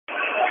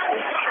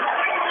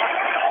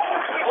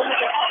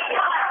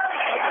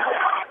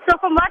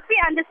from what we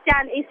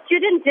understand, a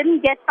student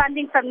didn't get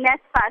funding from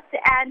NSFAS,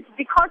 and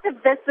because of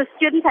this, the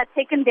student had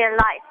taken their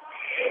life.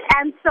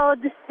 And so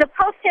the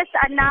protests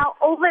are now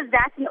over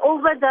that and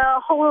over the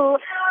whole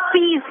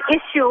fees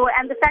issue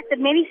and the fact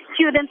that many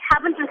students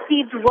haven't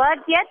received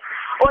word yet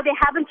or they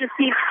haven't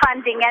received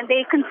funding, and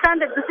they're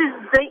concerned that this is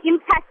the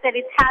impact that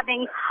it's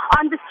having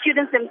on the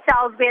students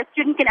themselves, where a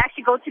student can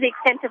actually go to the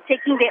extent of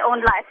taking their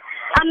own life.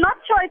 I'm not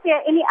sure if there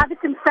are any other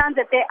concerns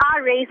that they are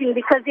raising,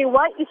 because there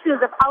were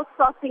issues of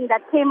outsourcing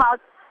that came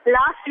out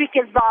last week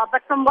as well.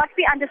 But from what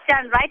we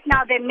understand right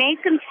now, their main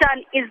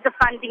concern is the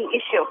funding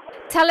issue.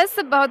 Tell us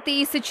about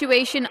the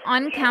situation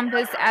on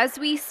campus as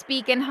we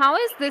speak, and how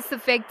is this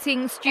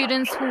affecting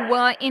students who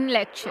were in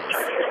lectures?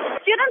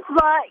 Students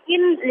were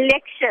in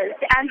lectures,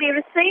 and they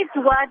received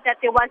word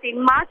that there was a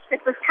march that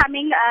was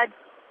coming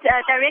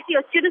directly,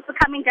 or students were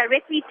coming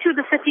directly to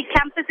the city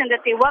campus, and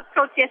that they were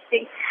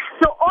protesting.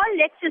 So all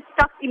lectures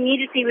stopped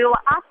immediately. We were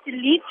asked to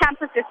leave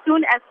campus as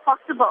soon as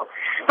possible.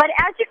 But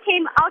as you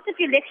came out of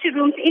your lecture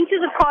rooms into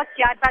the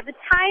courtyard, by the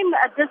time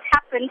this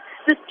happened,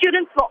 the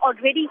students were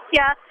already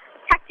here.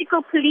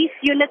 Tactical police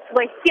units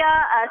were here.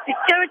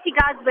 Security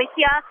guards were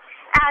here.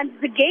 And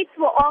the gates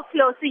were all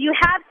closed. So you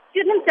have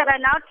students that are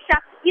now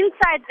trapped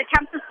inside the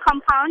campus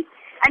compound,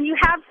 and you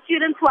have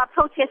students who are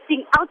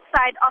protesting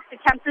outside of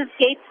the campus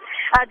gates.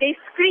 They're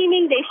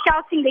screaming, they're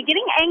shouting, they're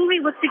getting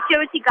angry with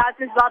security guards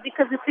as well,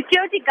 because the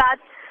security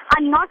guards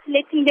are not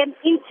letting them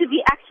into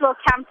the actual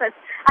campus.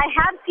 I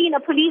have seen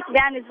a police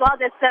van as well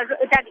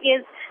that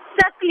is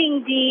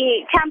circling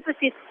the campus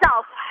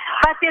itself,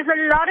 but there's a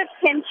lot of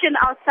tension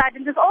outside,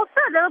 and there's also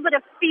a little bit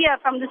of fear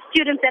from the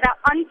students that are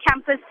on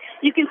campus.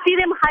 You can see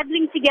them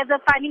huddling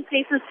together, finding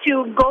places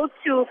to go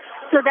to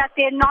so that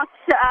they're not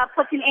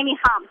put in any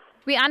harm.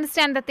 We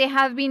understand that there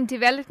have been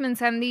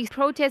developments, and these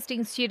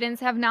protesting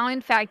students have now,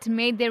 in fact,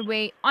 made their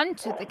way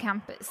onto the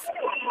campus.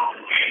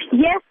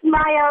 Yes,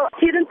 Maya,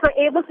 students were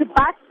able to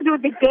bust through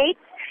the gates,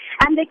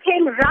 and they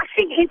came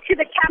rushing into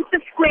the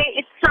campus square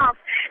itself.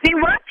 They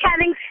were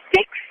carrying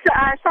sticks.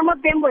 Some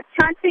of them were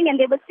chanting, and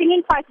they were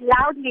singing quite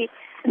loudly.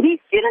 The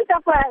students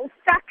that were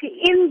stuck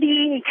in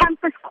the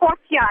campus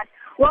courtyard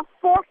were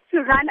forced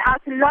to run out.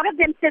 A lot of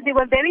them said they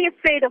were very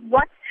afraid of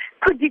what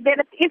could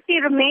develop if they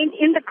remained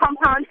in the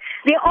compound.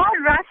 They all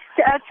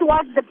rushed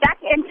towards the back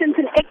entrance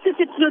and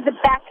exited through the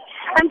back.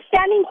 I'm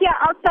standing here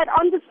outside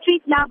on the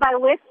street now by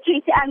West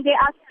Street, and there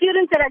are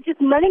students that are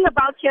just milling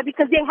about here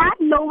because they had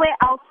nowhere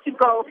else to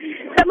go.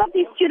 Some of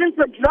these students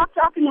were dropped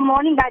off in the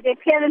morning by their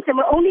parents and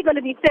were only going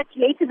to be fetched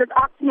later this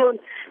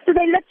afternoon. So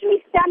they're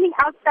literally standing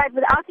outside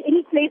without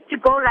any place to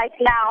go right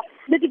now.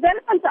 The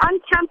developments on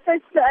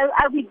campus,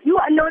 we do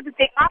know that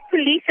there are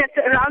police that's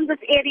around this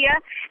area,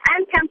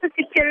 and campus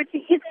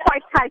security is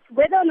quite tight.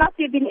 Whether or not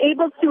they've been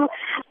able to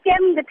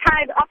stem the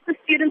tide of the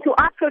students who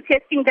are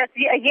protesting, that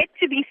we are yet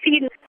to be seen.